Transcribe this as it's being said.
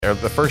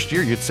the first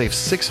year, you'd save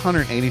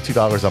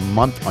 $682 a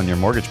month on your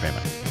mortgage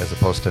payment. As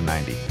opposed to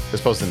 90. As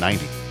opposed to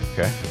 90.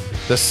 Okay.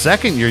 The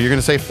second year, you're going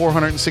to save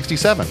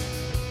 $467.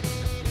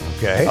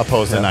 Okay.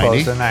 Opposed to 90.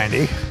 Opposed to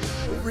 90.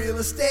 Real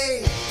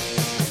estate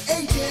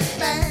agent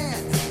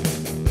man.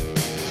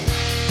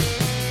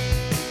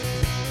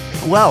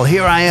 Well,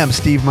 here I am,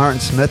 Steve Martin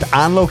Smith,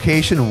 on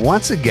location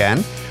once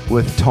again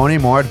with Tony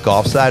Moore at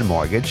Gulfside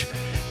Mortgage.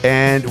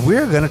 And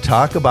we're going to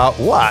talk about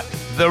what?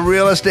 The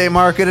real estate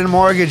market and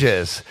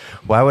mortgages.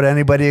 Why would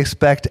anybody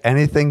expect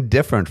anything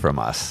different from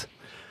us?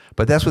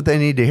 But that's what they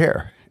need to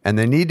hear. And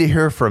they need to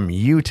hear from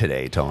you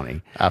today,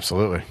 Tony.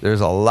 Absolutely.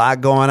 There's a lot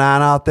going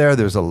on out there.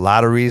 There's a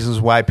lot of reasons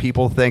why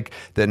people think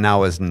that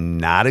now is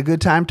not a good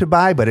time to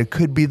buy, but it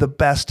could be the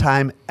best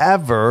time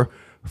ever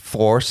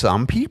for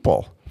some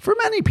people, for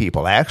many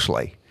people,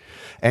 actually.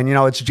 And, you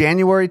know, it's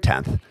January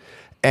 10th.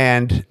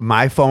 And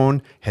my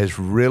phone has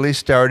really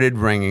started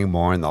ringing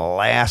more in the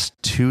last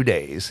 2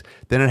 days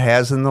than it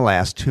has in the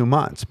last 2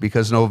 months,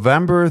 because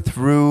November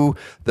through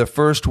the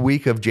first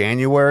week of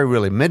January,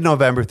 really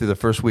mid-November through the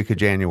first week of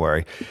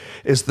January,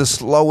 is the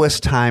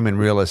slowest time in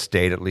real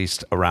estate, at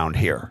least around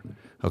here.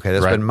 Okay,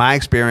 that's been my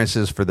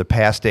experiences for the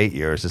past 8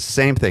 years. It's the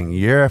same thing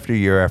year after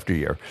year after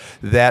year,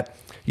 that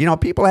you know,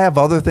 people have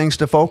other things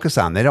to focus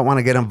on. They don't want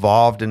to get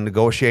involved in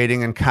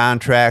negotiating and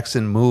contracts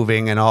and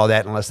moving and all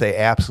that unless they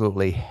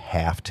absolutely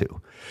have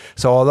to.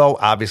 So although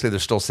obviously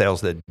there's still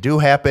sales that do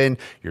happen,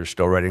 you're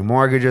still writing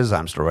mortgages,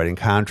 I'm still writing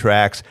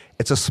contracts,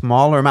 it's a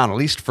smaller amount, at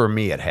least for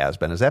me it has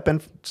been. Has that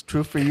been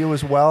true for you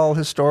as well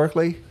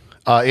historically?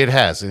 It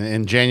has.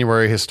 And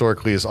January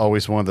historically is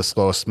always one of the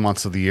slowest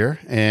months of the year.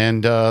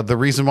 And the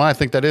reason why I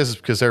think that is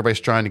because everybody's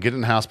trying to get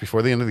in the house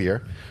before the end of the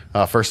year.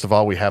 First of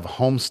all, we have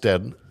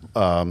homestead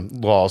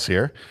laws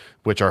here,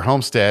 which our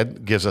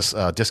homestead gives us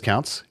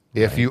discounts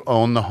if you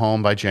own the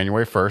home by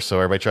January 1st. So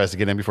everybody tries to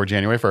get in before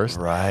January 1st.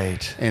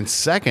 Right. And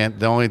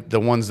second, the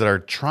ones that are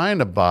trying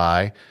to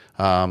buy,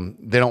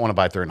 they don't want to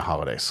buy during the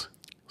holidays.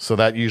 So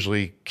that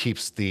usually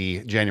keeps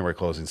the January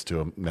closings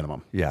to a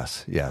minimum.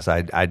 Yes.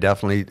 I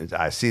definitely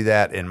see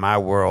that in my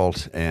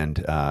world,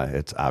 and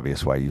it's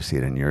obvious why you see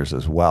it in yours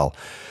as well.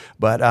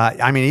 But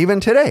I mean, even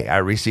today, I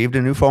received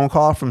a new phone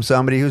call from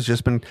somebody who's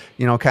just been,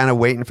 you know, kind of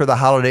waiting for the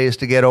holidays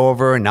to get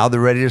over, and now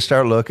they're ready to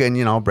start looking.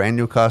 You know, brand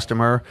new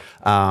customer.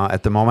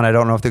 At the moment, I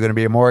don't know if they're going to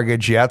be a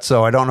mortgage yet,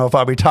 so I don't know if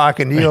I'll be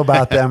talking to you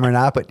about them or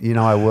not. But you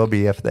know, I will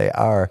be if they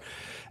are.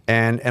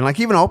 And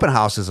like even open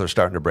houses are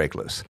starting to break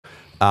loose.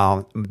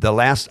 I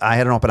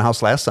had an open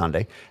house last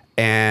Sunday,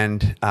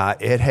 and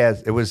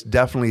it was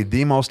definitely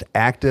the most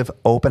active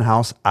open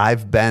house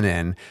I've been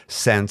in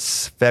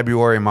since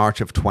February, March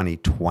of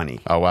 2020.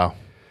 Oh, wow.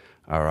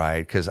 All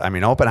right. Because, I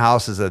mean, open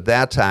houses at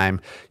that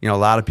time, you know, a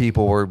lot of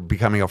people were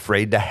becoming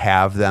afraid to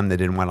have them. They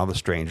didn't want all the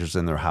strangers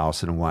in their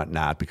house and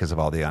whatnot because of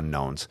all the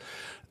unknowns.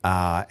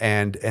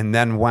 And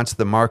then once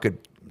the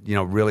market, you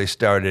know, really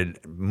started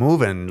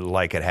moving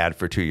like it had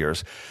for 2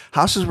 years,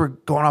 houses were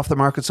going off the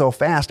market so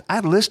fast. I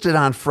listed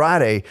on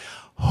Friday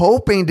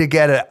hoping to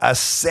get a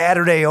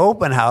Saturday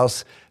open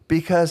house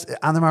because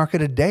on the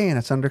market a day and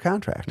it's under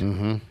contract.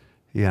 Mm-hmm.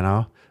 You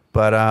know,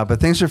 but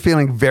things are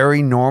feeling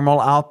very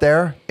normal out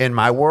there in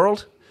my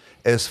world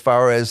as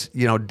far as,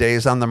 you know,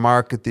 days on the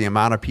market, the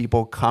amount of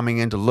people coming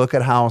in to look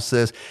at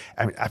houses.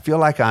 I mean, I feel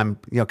like I'm,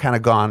 you know, kind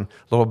of gone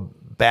a little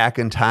back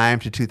in time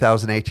to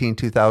 2018,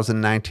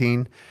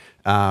 2019,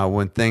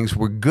 when things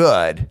were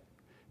good.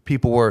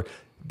 People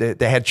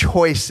they had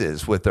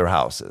choices with their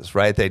houses,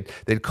 right?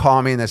 They'd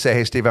call me and they'd say,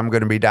 hey, Steve, I'm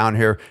going to be down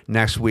here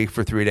next week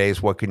for 3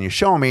 days. What can you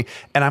show me?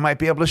 And I might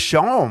be able to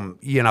show them,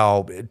 you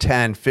know,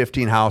 10,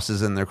 15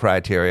 houses in their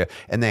criteria.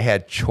 And they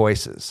had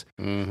choices.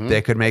 Mm-hmm.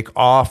 They could make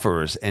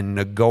offers and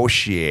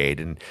negotiate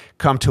and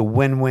come to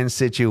win-win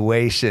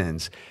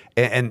situations.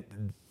 And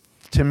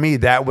to me,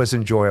 that was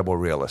enjoyable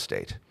real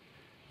estate.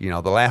 You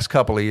know, the last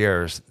couple of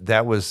years,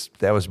 that was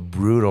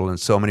brutal in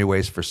so many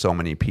ways for so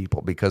many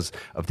people because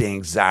of the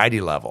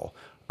anxiety level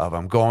of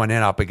I'm going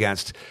in up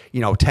against, you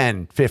know,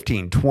 10,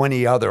 15,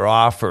 20 other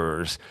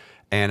offers.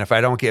 And if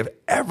I don't give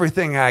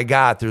everything I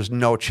got, there's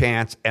no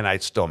chance, and I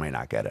still may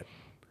not get it.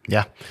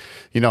 Yeah.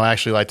 You know, I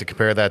actually like to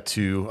compare that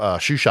to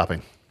shoe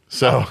shopping.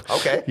 So,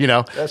 okay. You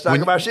know, let's talk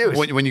about shoes.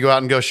 When you go out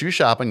and go shoe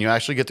shopping, you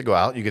actually get to go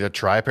out. You get to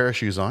try a pair of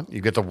shoes on.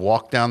 You get to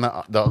walk down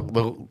the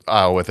little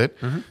aisle with it.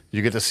 Mm-hmm.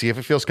 You get to see if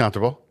it feels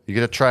comfortable. You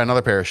get to try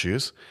another pair of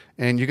shoes.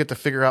 And you get to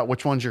figure out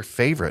which one's your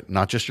favorite,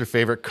 not just your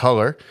favorite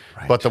color,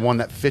 but the one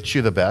that fits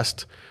you the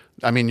best.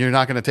 I mean, you're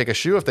not going to take a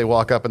shoe if they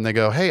walk up and they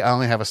go, hey, I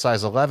only have a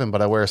size 11,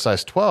 but I wear a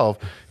size 12.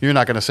 You're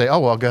not going to say, oh,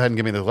 well, go ahead and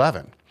give me the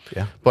 11.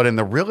 Yeah. But in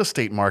the real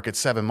estate market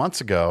 7 months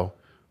ago,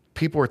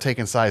 people were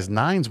taking size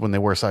 9s when they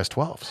were size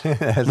 12s.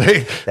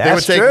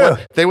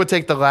 They would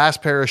take the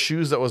last pair of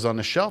shoes that was on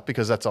the shelf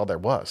because that's all there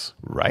was.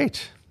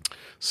 Right.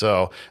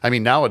 So, I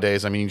mean,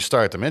 nowadays, I mean, you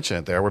started to mention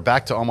it there. We're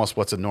back to almost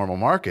what's a normal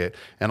market,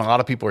 and a lot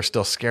of people are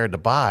still scared to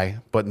buy,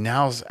 but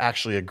now's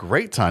actually a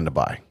great time to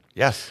buy.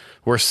 Yes.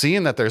 We're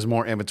seeing that there's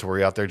more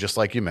inventory out there, just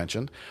like you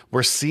mentioned.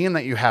 We're seeing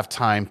that you have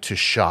time to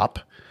shop.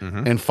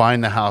 and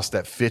find the house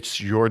that fits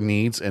your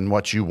needs and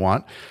what you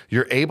want,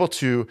 you're able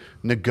to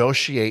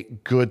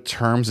negotiate good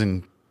terms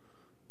and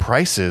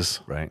prices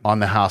Right. on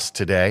the house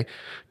today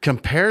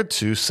compared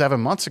to 7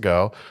 months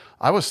ago.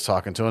 I was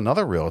talking to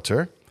another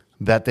realtor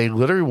that they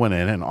literally went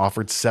in and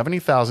offered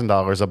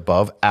 $70,000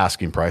 above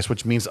asking price,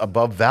 which means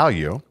above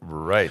value.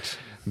 Right.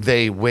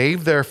 They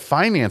waived their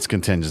finance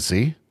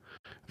contingency,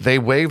 they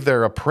waived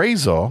their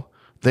appraisal,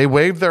 they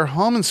waived their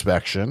home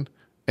inspection,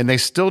 and they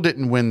still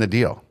didn't win the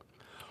deal.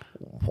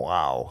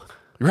 Wow.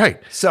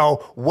 Right.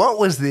 So what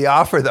was the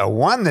offer that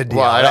won the deal?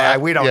 Well,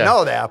 we don't yeah.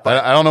 know that,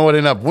 but I don't know what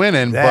ended up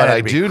winning, but That'd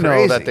I be do know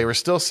crazy. that they were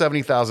still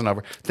 70,000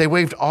 over. They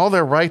waived all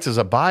their rights as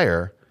a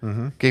buyer,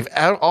 gave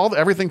out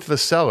everything to the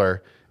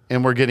seller,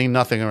 and we're getting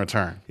nothing in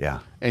return. Yeah.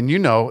 And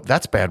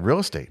that's bad real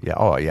estate. yeah,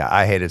 oh yeah,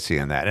 I hated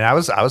seeing that. And I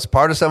was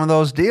part of some of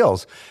those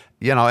deals,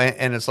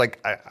 and it's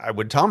like I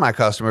would tell my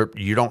customer,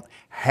 you don't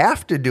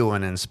have to do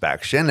an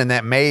inspection, and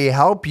that may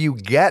help you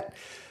get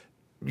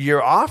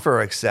your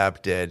offer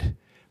accepted,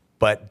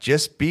 but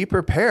just be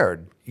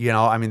prepared.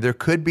 There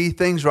could be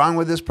things wrong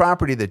with this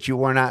property that you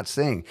were not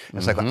seeing.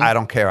 It's like, I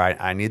don't care.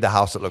 I need the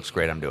house that looks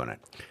great. I'm doing it.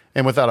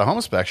 And without a home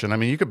inspection,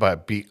 you could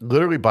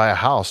literally buy a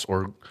house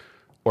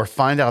or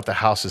find out the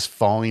house is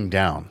falling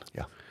down.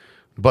 Yeah.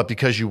 But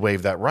because you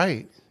waive that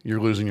right, you're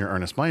losing your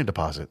earnest money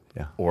deposit,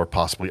 Yeah. or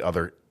possibly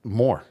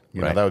more.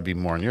 Right. That would be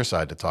more on your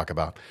side to talk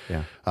about.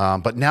 Yeah.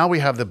 But now we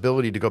have the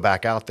ability to go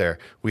back out there.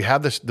 We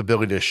have the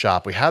ability to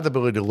shop. We have the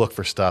ability to look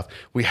for stuff.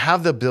 We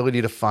have the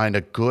ability to find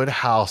a good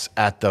house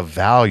at the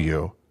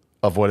value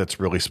of what it's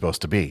really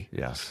supposed to be.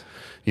 Yes.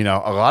 A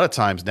lot of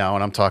times now,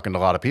 when I'm talking to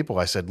a lot of people,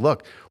 I said,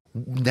 look,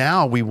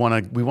 now we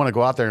want to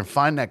go out there and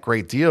find that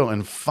great deal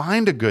and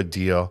find a good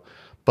deal,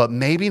 but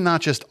maybe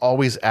not just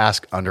always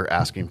ask under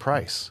asking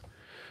price.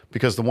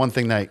 Because the one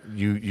thing that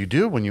you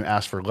do when you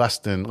ask for less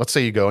than, let's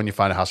say you go and you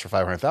find a house for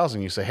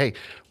 $500,000, you say, hey,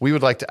 we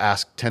would like to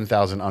ask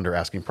 $10,000 under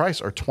asking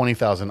price or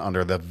 $20,000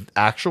 under the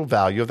actual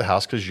value of the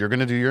house, because you're going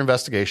to do your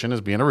investigation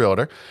as being a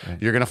realtor. Right.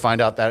 You're going to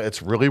find out that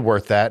it's really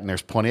worth that, and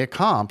there's plenty of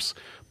comps.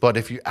 But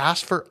if you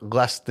ask for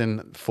less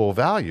than full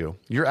value,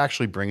 you're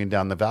actually bringing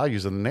down the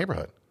values of the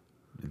neighborhood.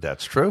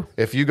 That's true.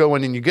 If you go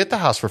in and you get the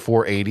house for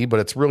 $480,000, but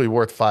it's really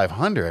worth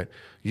 $500,000,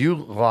 you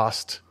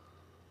lost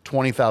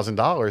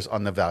 $20,000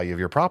 on the value of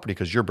your property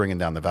because you're bringing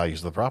down the values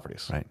of the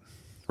properties.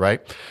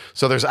 Right.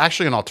 So there's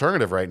actually an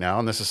alternative right now,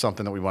 and this is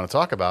something that we want to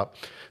talk about,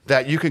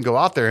 that you can go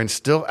out there and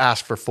still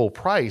ask for full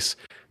price,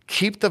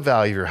 keep the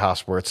value of your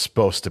house where it's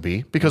supposed to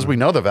be, because we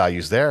know the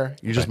value's there.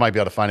 You just might be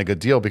able to find a good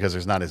deal because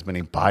there's not as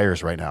many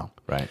buyers right now.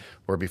 Right.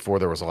 Where before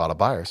there was a lot of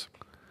buyers.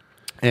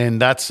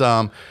 And that's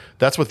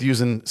with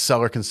using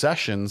seller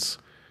concessions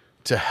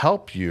to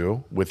help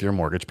you with your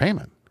mortgage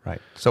payment.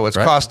 Right. So it's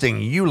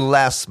costing you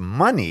less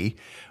money,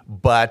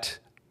 but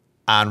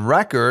on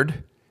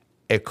record,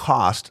 it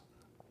cost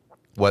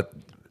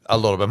a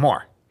little bit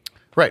more.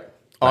 Right.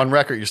 On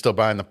record, you're still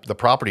buying the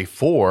property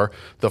for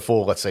the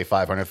full, let's say,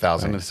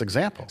 $500,000 in this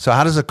example. So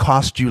how does it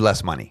cost you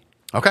less money?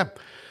 Okay.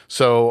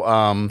 So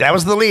that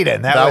was the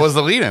lead-in. That was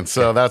the lead-in.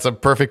 So that's a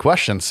perfect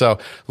question. So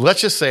let's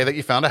just say that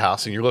you found a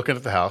house and you're looking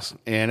at the house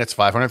and it's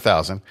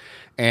 $500,000,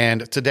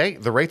 and today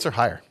the rates are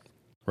higher.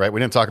 Right,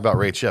 we didn't talk about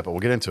rates yet, but we'll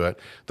get into it.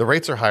 The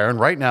rates are higher, and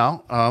right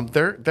now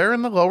they're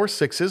in the lower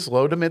sixes,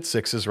 low to mid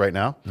sixes right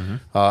now.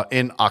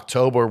 In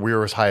October, we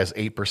were as high as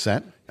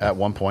 8% at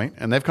one point,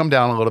 and they've come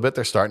down a little bit.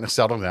 They're starting to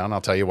settle down.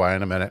 I'll tell you why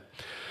in a minute.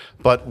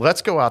 But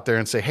let's go out there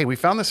and say, hey, we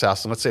found this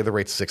house, and let's say the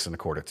rate's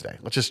 6.25% today.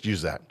 Let's just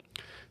use that.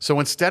 So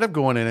instead of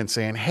going in and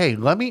saying, hey,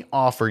 let me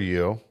offer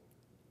you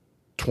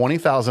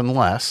 $20,000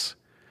 less,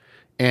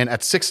 and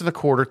at 6.25%,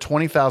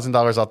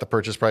 $20,000 off the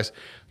purchase price,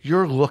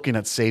 you're looking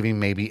at saving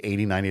maybe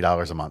 $80,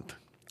 $90 a month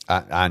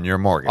on your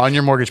mortgage. On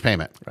your mortgage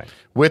payment, right?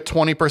 With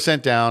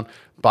 20% down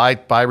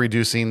by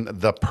reducing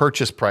the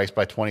purchase price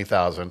by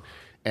 $20,000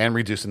 and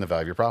reducing the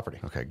value of your property.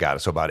 Okay, got it.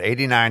 So about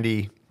 80,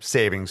 90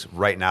 savings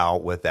right now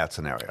with that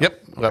scenario.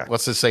 Yep. Okay.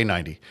 Let's just say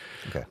 90.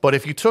 Okay. But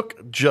if you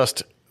took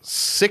just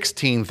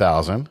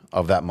 $16,000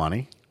 of that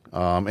money,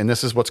 and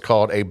this is what's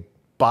called a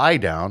buy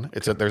down.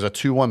 There's a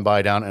 2-1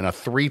 buy down and a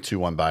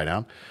 3-2-1 buy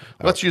down.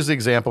 Let's use the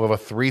example of a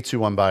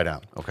 3-2-1 buy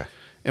down. Okay.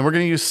 And we're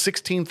going to use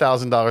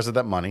 $16,000 of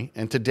that money.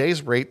 And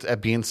today's rate at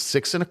being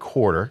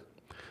 6.25%,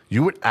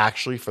 you would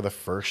actually, for the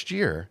first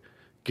year,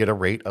 get a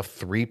rate of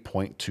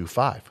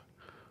 3.25,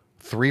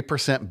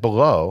 3%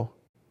 below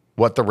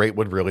what the rate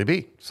would really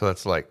be. So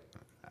that's like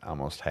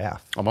almost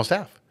half. Almost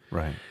half.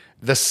 Right.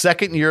 The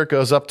second year it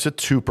goes up to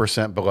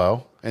 2%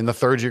 below, and the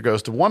third year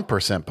goes to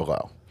 1%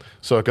 below.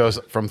 So it goes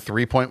from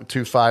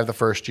 3.25 the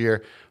first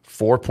year,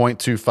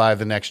 4.25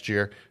 the next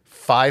year,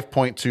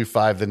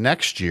 5.25 the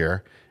next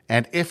year.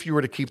 And if you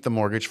were to keep the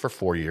mortgage for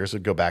 4 years,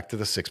 it'd go back to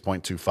the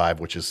 6.25,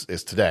 which is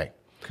today.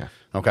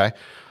 Okay.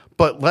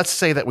 But let's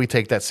say that we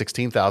take that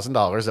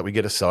 $16,000 that we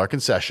get a seller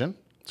concession.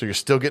 So you're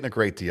still getting a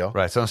great deal.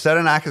 Right. So instead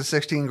of knocking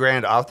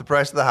 $16,000 off the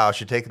price of the house,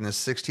 you're taking this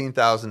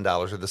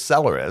 $16,000, or the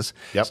seller is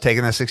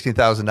taking that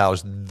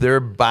 $16,000.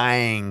 They're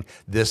buying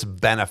this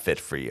benefit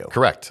for you.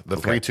 Correct. The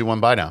 3-2-1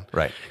 buy down.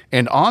 Right.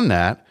 And on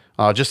that,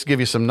 Just to give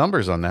you some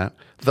numbers on that,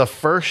 the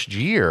first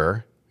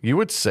year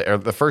you'd save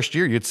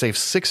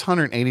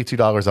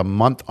 $682 a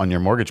month on your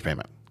mortgage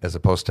payment, As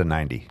opposed to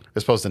 90.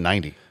 as opposed to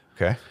 90.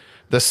 Okay.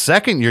 The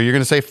second year, you're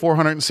going to save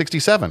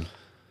 $467.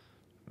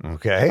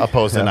 Okay.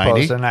 Opposed to 90.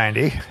 Opposed to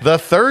 90. The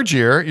third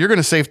year, you're going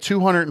to save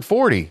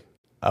 $240.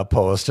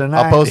 Opposed to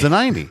 90. Opposed to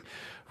 90.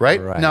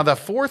 Right? Right. Now, the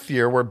fourth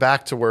year, we're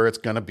back to where it's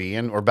going to be,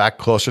 and we're back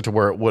closer to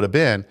where it would have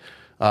been.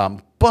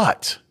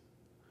 But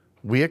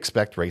we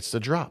expect rates to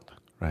drop.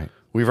 Right.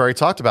 We've already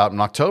talked about in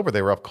October,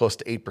 they were up close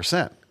to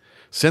 8%.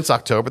 Since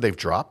October, they've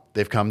dropped.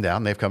 They've come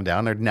down.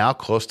 They're now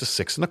close to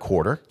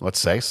 6.25%, let's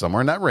say,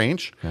 somewhere in that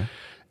range. Okay.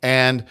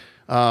 And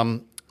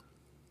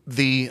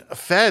the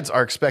feds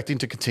are expecting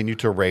to continue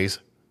to raise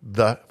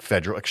the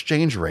federal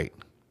exchange rate.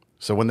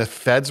 So when the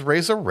feds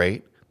raise a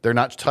rate, they're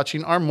not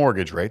touching our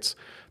mortgage rates.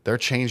 They're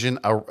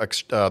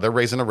they're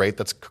raising a rate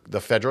that's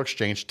the federal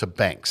exchange to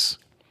banks.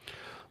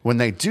 When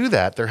they do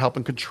that, they're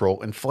helping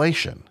control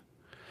inflation.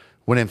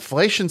 When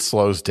inflation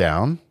slows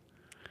down,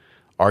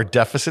 our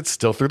deficit's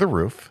still through the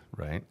roof,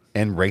 Right.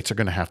 and rates are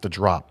going to have to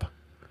drop.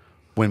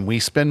 When we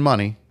spend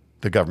money,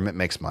 the government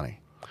makes money.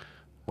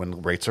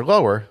 When rates are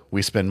lower,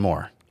 we spend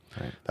more.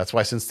 Right. That's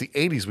why since the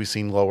 80s, we've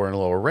seen lower and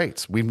lower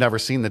rates. We've never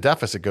seen the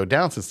deficit go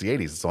down since the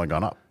 80s. It's only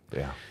gone up.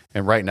 Yeah.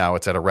 And right now,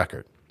 it's at a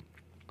record.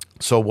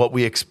 So what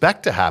we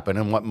expect to happen,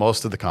 and what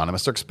most of the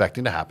economists are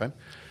expecting to happen,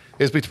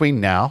 is between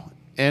now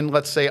and,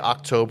 let's say,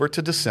 October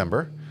to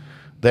December,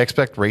 they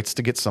expect rates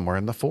to get somewhere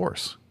in the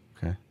 4s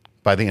Okay.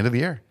 by the end of the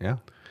year. Yeah.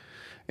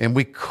 And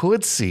we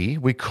could see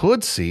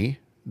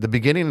the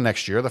beginning of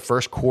next year, the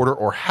first quarter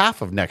or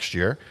half of next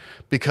year,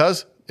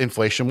 because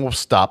inflation will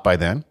stop by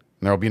then. And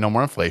there will be no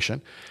more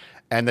inflation.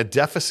 And the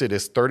deficit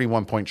is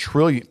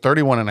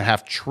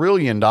 $31.5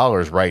 trillion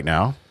right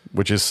now,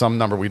 which is some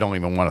number we don't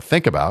even want to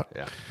think about.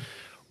 Yeah.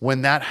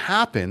 When that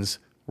happens,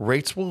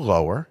 rates will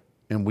lower,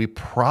 and we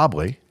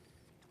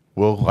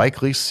will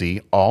likely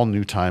see all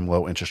new time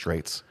low interest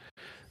rates.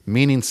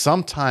 Meaning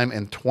sometime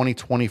in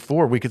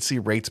 2024, we could see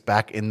rates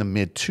back in the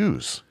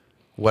mid-2s.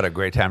 What a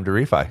great time to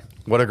refi.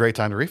 What a great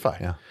time to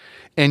refi. Yeah.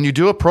 And you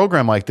do a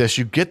program like this,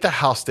 you get the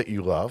house that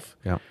you love,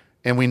 Yeah.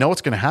 and we know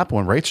what's going to happen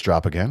when rates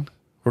drop again.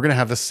 We're going to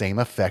have the same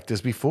effect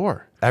as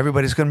before.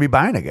 Everybody's going to be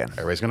buying again.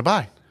 Everybody's going to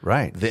buy.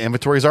 Right. The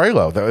inventory is already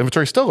low. The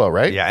inventory is still low,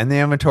 right? Yeah. And the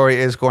inventory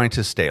is going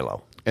to stay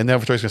low. And the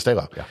inventory is going to stay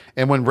low. Yeah.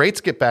 And when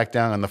rates get back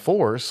down in the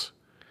 4s,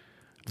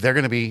 they're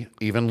going to be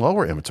even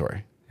lower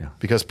inventory. Yeah.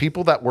 Because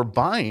people that were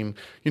buying,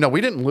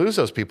 we didn't lose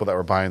those people that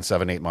were buying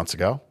 7-8 months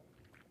ago.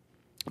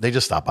 They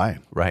just stopped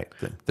buying. Right.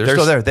 They're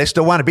still there. They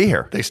still want to be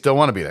here. They still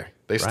want to be there.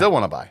 They still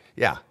want to buy.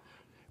 Yeah.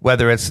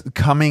 Whether it's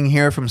coming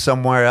here from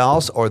somewhere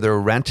else or they're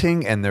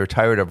renting and they're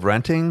tired of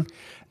renting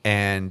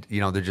and,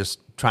 they're just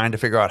trying to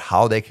figure out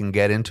how they can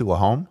get into a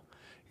home,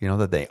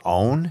 that they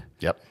own.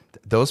 Yep.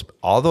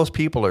 All those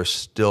people are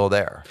still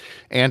there.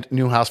 And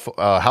new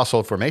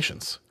household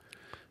formations.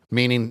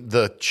 Meaning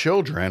our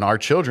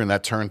children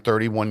that turn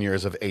 31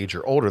 years of age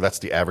or older, that's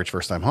the average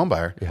first-time home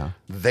buyer, Yeah.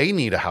 they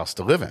need a house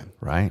to live in.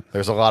 Right.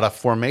 There's a lot of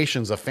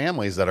formations of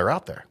families that are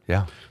out there.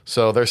 Yeah.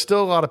 So there's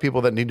still a lot of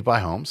people that need to buy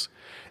homes.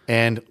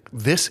 And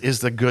this is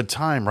the good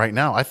time right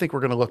now. I think we're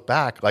going to look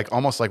back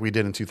almost like we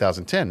did in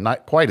 2010.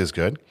 Not quite as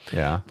good.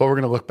 Yeah. But we're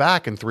going to look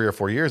back in 3 or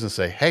 4 years and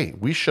say, hey,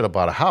 we should have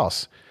bought a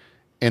house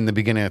in the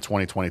beginning of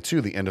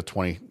 2022, the end of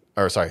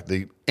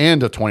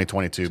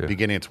 2022,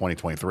 beginning of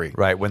 2023.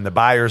 Right. When the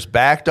buyers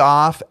backed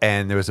off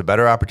and there was a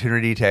better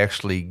opportunity to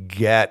actually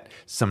get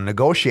some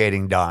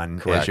negotiating done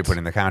as Correct. you're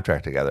putting the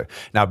contract together.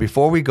 Now,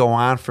 before we go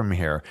on from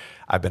here,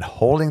 I've been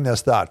holding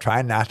this thought,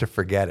 trying not to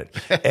forget it.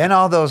 And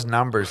all those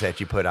numbers that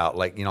you put out,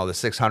 like, the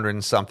 600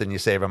 and something you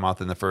save a month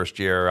in the first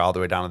year, all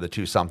the way down to the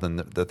 2 something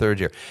the third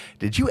year.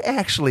 Did you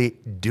actually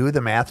do the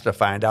math to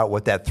find out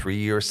what that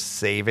 3-year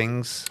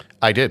savings?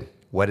 I did.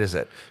 What is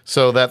it?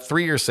 So that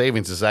 3-year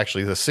savings is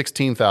actually the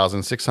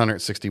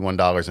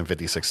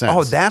 $16,661.56.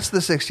 Oh, that's the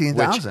which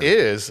 $16,000.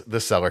 is the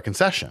seller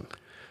concession.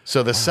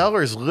 So the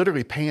seller is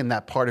literally paying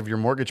that part of your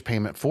mortgage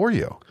payment for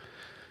you,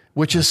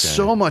 which is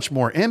so much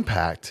more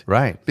impact.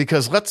 Right.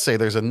 Because let's say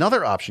there's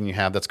another option you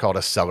have that's called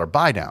a seller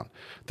buy down.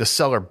 The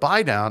seller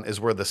buy down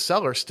is where the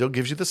seller still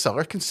gives you the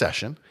seller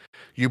concession.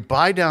 You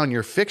buy down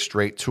your fixed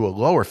rate to a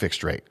lower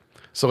fixed rate.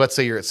 So let's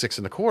say you're at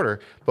 6.25,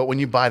 but when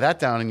you buy that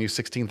down and use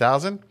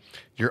 $16,000,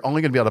 you're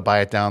only going to be able to buy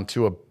it down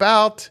to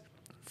about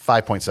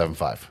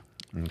 5.75.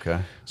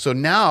 Okay. So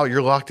now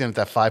you're locked in at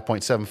that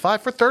 5.75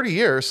 for 30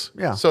 years.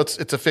 Yeah. So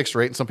it's a fixed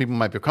rate, and some people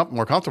might be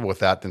more comfortable with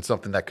that than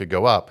something that could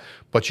go up,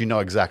 but you know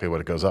exactly what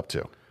it goes up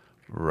to.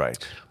 Right.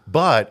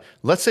 But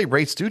let's say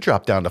rates do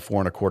drop down to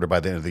 4.25 by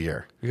the end of the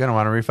year. You're going to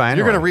want to refinance.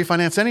 You're going to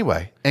refinance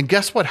anyway. And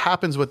guess what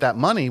happens with that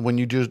money when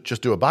you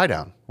just do a buy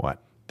down? What?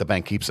 The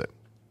bank keeps it.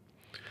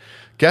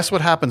 Guess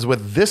what happens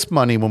with this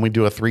money when we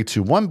do a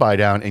 3-2-1 buy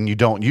down and you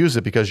don't use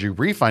it because you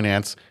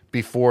refinance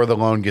before the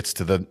loan gets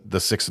to the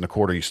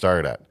 6.25 you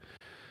started at?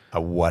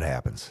 What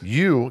happens?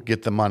 You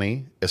get the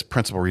money as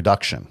principal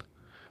reduction.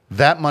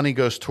 That money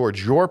goes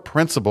towards your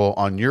principal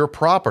on your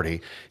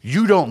property.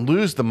 You don't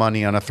lose the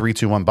money on a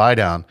 3-2-1 buy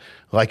down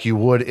like you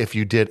would if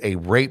you did a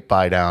rate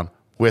buy down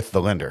with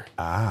the lender.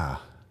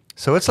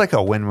 So it's like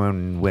a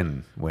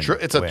win-win-win.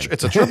 It's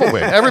a triple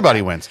win.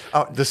 Everybody wins.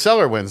 The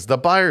seller wins. The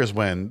buyers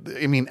win.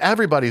 I mean,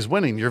 everybody's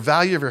winning. Your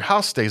value of your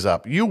house stays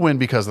up. You win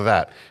because of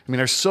that. I mean,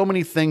 there's so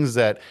many things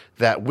that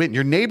win.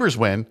 Your neighbors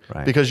win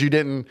because you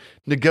didn't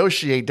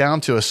negotiate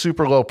down to a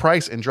super low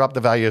price and drop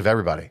the value of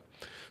everybody.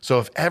 So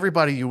if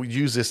everybody you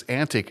use this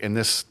antic and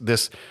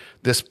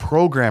this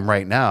program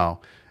right now,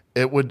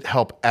 it would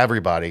help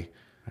everybody.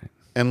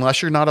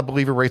 Unless you're not a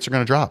believer, rates are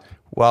going to drop.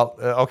 Well,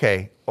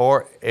 okay.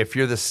 Or if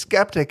you're the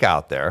skeptic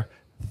out there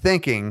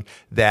thinking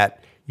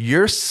that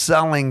you're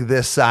selling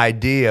this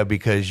idea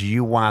because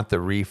you want the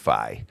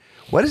refi,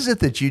 what is it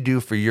that you do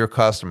for your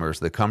customers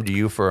that come to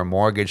you for a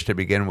mortgage to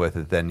begin with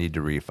that then need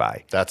to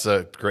refi? That's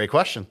a great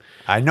question.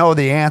 I know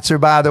the answer,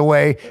 by the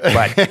way,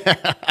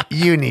 but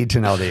you need to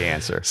know the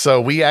answer.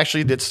 So we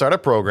actually did start a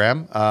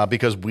program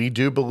because we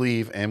do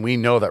believe and we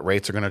know that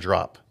rates are going to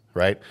drop,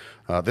 right?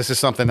 This is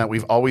something that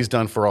we've always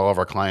done for all of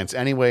our clients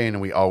anyway, and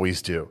we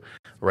always do.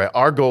 Right.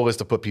 Our goal is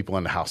to put people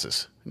into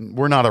houses.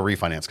 We're not a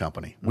refinance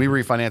company. We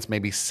refinance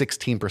maybe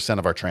 16%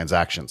 of our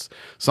transactions.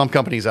 Some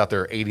companies out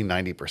there are 80,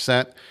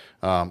 90%.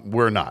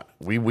 We're not.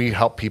 We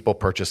help people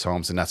purchase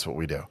homes, and that's what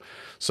we do.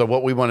 So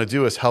what we want to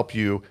do is help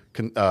you.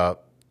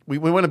 We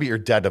want to be your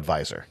debt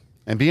advisor.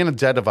 And being a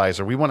debt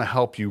advisor, we want to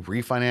help you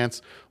refinance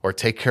or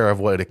take care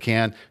of what it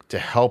can to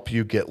help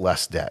you get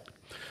less debt.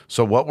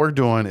 So what we're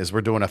doing is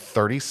we're doing a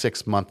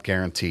 36-month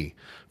guarantee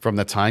from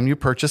the time you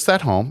purchase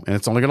that home, and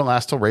it's only going to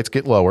last till rates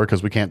get lower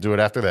because we can't do it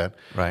after that.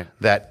 Right.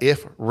 That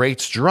if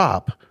rates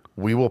drop,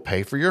 we will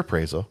pay for your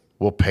appraisal,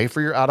 we'll pay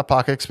for your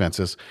out-of-pocket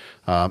expenses,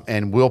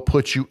 and we'll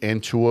put you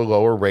into a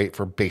lower rate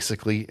for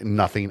basically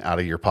nothing out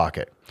of your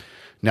pocket.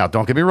 Now,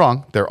 don't get me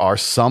wrong. There are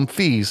some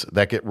fees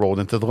that get rolled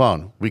into the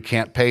loan. We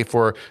can't pay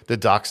for the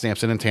doc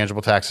stamps and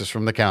intangible taxes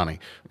from the county.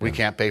 We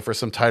can't pay for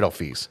some title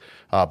fees.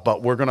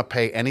 But we're going to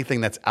pay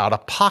anything that's out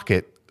of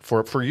pocket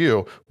for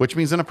you, which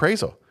means an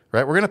appraisal,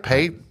 right? We're going to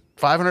pay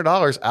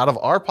 $500 out of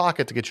our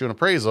pocket to get you an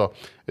appraisal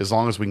as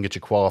long as we can get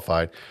you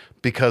qualified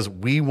because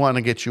we want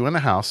to get you in the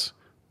house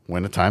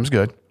when the time's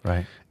good.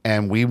 Right.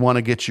 And we want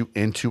to get you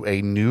into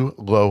a new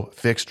low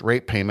fixed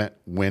rate payment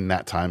when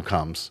that time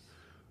comes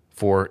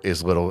for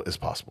as little as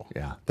possible.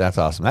 Yeah, that's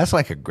awesome. That's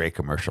like a great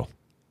commercial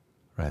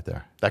right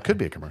there. That could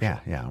be a commercial.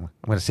 Yeah. I'm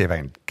going to see if I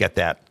can get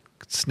that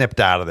snipped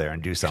out of there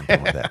and do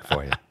something with that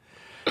for you.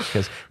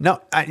 Because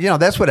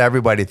that's what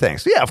everybody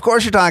thinks. Yeah, of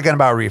course you're talking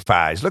about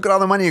refis. Look at all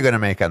the money you're going to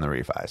make on the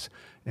refis.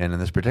 And in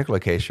this particular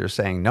case, you're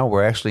saying, no,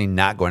 we're actually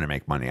not going to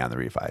make money on the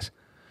refis.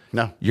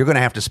 No. You're going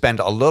to have to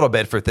spend a little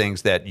bit for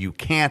things that you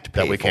can't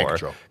pay that we for.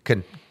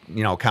 Can't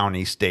control.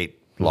 County,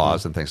 state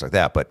laws and things like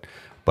that.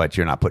 But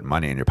you're not putting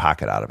money in your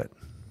pocket out of it.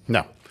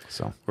 No.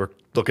 So we're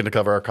looking to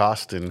cover our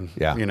cost and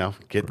get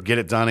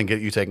it done and get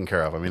you taken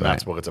care of. I mean,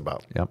 that's what it's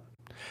about. Yep.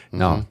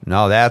 No,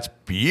 that's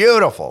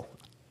beautiful.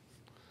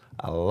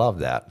 I love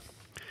that.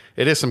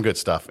 It is some good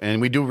stuff, and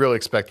we do really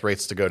expect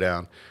rates to go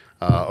down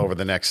over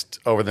the next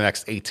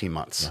 18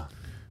 months.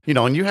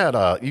 Yeah. And you had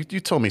you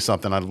told me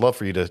something. I'd love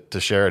for you to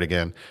share it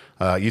again.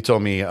 You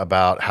told me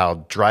about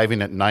how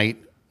driving at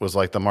night was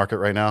like the market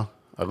right now.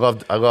 I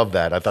loved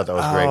that. I thought that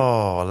was great.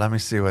 Oh, let me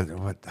see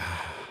what.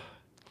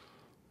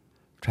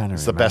 Trying to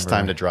it's the best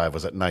time to drive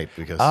was at night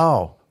because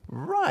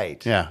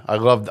right. Yeah, I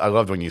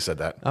loved when you said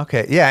that.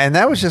 Okay. Yeah, and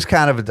that was just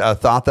kind of a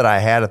thought that I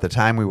had at the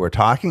time we were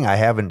talking. I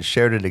haven't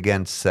shared it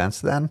again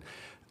since then.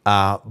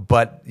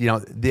 But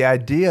the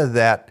idea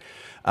that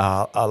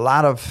a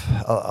lot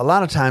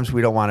of times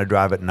we don't want to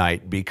drive at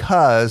night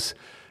because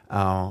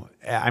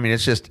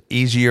it's just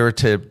easier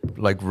to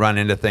like run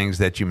into things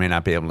that you may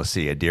not be able to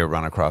see, a deer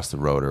run across the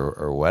road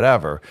or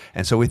whatever.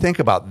 And so we think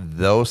about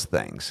those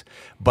things.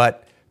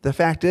 But the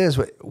fact is,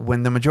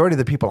 when the majority of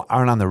the people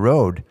aren't on the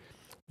road,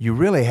 you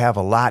really have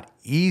a lot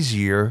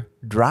easier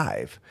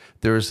drive.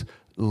 There's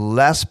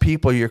less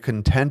people you're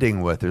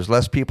contending with. There's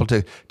less people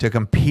to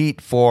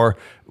compete for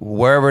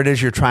wherever it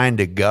is you're trying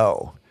to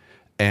go.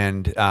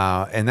 And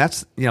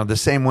that's the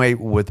same way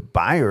with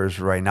buyers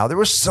right now. There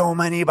were so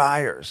many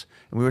buyers.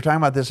 And we were talking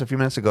about this a few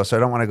minutes ago, so I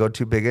don't want to go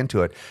too big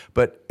into it.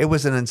 But it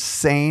was an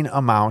insane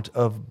amount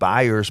of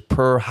buyers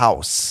per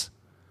house.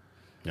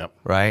 Yep.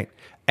 Right?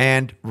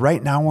 And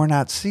right now we're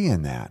not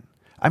seeing that.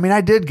 I mean,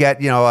 I did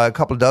get, a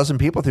couple dozen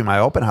people through my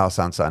open house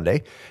on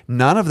Sunday.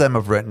 None of them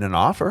have written an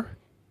offer.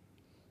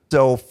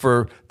 So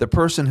for the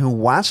person who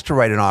wants to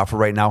write an offer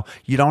right now,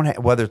 you don't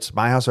whether it's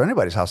my house or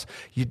anybody's house,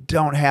 you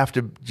don't have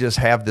to just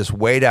have this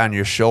weight on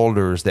your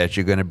shoulders that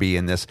you're going to be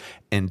in this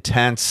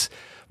intense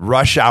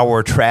rush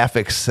hour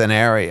traffic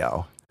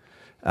scenario.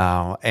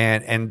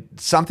 And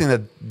something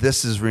that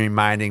this is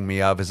reminding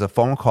me of is a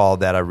phone call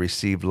that I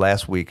received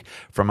last week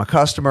from a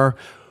customer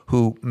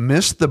who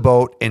missed the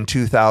boat in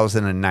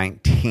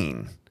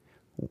 2019.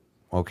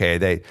 Okay,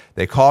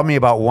 they called me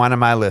about one of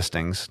my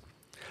listings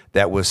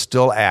that was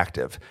still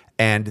active,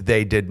 and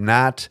they did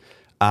not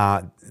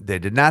They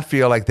did not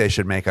feel like they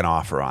should make an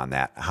offer on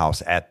that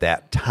house at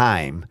that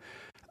time.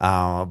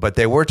 But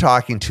they were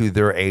talking to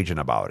their agent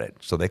about it.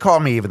 So they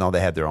called me even though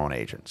they had their own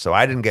agent. So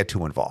I didn't get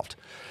too involved.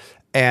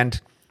 And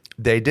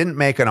they didn't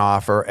make an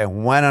offer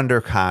and went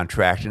under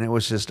contract. And it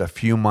was just a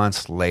few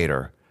months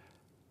later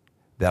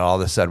that all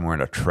of a sudden we're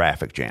in a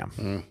traffic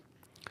jam.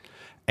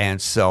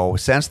 And so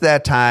since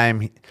that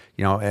time,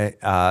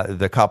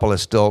 the couple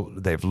is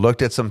they've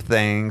looked at some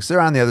things. They're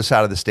on the other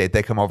side of the state.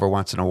 They come over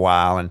once in a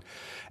while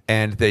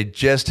and they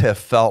just have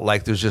felt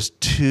like there's just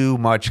too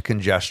much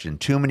congestion,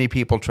 too many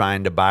people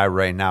trying to buy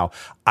right now.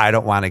 I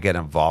don't want to get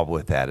involved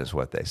with that, is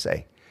what they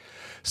say.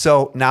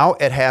 So now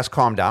it has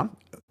calmed down.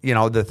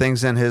 The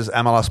things in his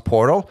MLS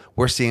portal,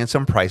 we're seeing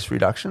some price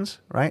reductions,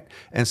 right?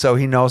 And so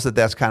he knows that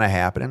that's kind of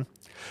happening.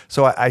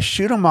 So I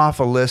shoot him off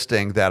a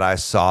listing that I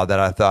saw that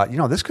I thought,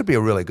 this could be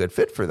a really good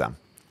fit for them.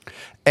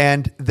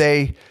 And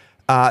they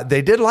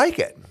did like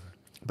it,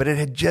 but it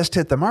had just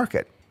hit the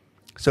market.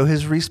 So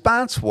his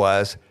response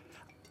was,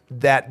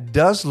 that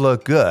does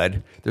look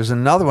good. There's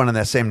another one in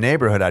that same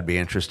neighborhood I'd be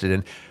interested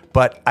in,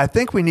 but I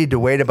think we need to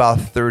wait about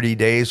 30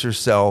 days or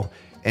so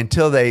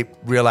until they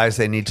realize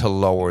they need to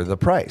lower the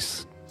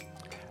price.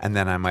 And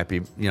then I might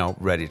be,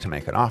 ready to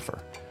make an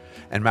offer.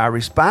 And my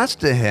response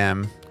to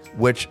him,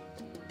 which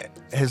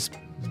has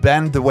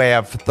been the way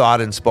I've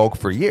thought and spoke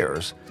for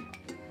years,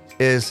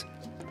 is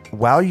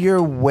while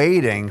you're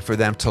waiting for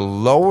them to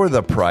lower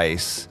the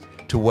price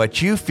to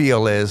what you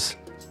feel is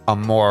a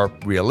more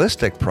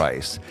realistic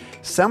price,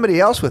 somebody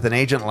else with an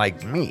agent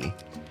like me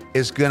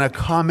is going to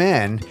come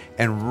in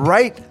and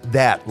write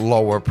that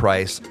lower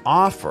price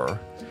offer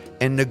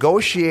and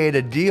negotiate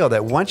a deal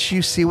that once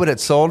you see what it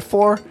sold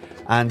for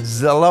on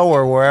Zillow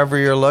or wherever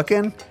you're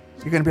looking,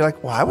 you're going to be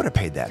like, well, I would have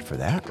paid that for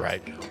that.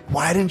 Right.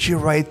 Why didn't you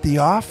write the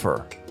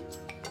offer?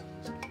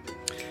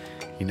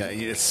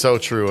 It's so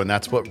true, and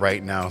that's what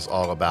right now is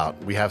all about.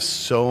 We have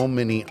so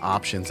many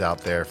options out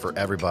there for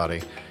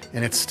everybody,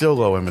 and it's still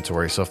low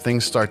inventory. So if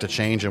things start to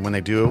change, and when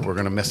they do, we're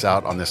going to miss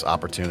out on this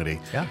opportunity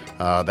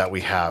that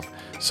we have.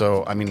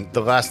 So,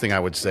 the last thing I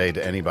would say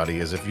to anybody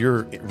is if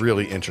you're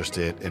really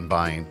interested in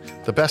buying,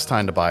 the best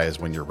time to buy is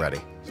when you're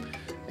ready.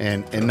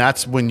 And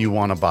that's when you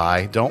want to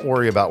buy. Don't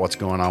worry about what's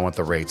going on with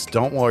the rates.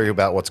 Don't worry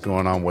about what's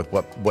going on with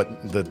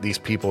what these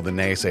people, the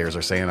naysayers,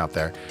 are saying out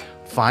there.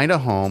 Find a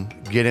home,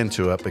 get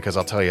into it, because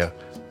I'll tell you,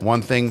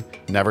 one thing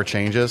never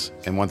changes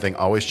and one thing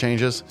always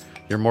changes.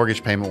 Your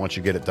mortgage payment, once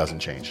you get it, doesn't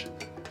change.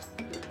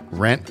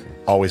 Rent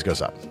always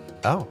goes up.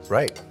 Oh,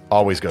 right.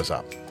 Always goes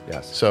up.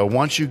 Yes. So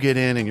once you get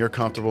in and you're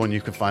comfortable and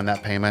you can find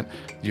that payment,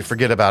 you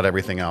forget about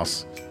everything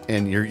else,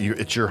 and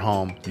it's your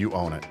home. You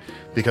own it.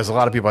 Because a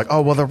lot of people are like,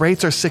 oh, well, the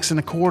rates are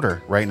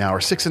 6.25% right now or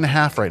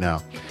 6.5% right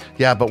now.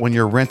 Yeah, but when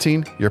you're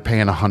renting, you're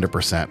paying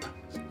 100%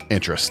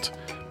 interest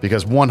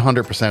because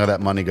 100% of that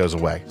money goes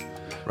away.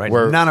 Right.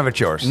 None of it's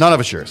yours. None of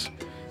it's yours.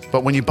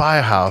 But when you buy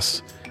a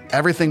house,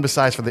 everything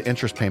besides for the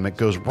interest payment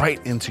goes right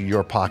into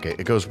your pocket.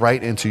 It goes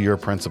right into your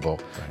principal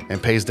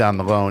and pays down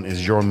the loan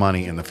is your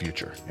money in the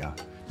future. Yeah.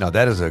 No,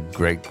 that is a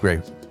great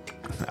way.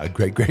 It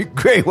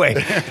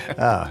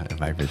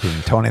might be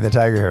Tony the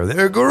Tiger here.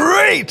 They're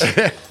great.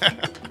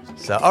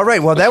 So, all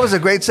right. Well, that was a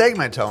great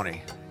segment,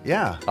 Tony.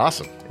 Yeah.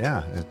 Awesome.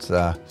 Yeah. It's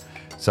we're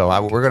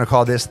going to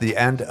call this the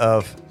end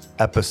of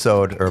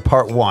episode or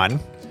part 1,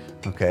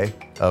 okay,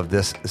 of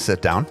this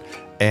sit down,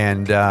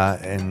 and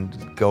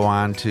go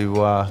on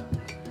to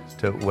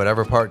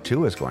whatever part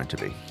 2 is going to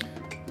be.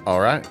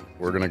 All right.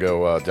 We're going to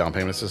go down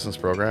payment assistance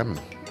program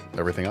and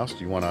everything else. Do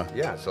you want to?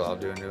 Yeah. So I'll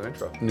do a new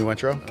intro. New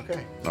intro?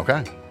 Okay.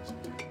 Okay.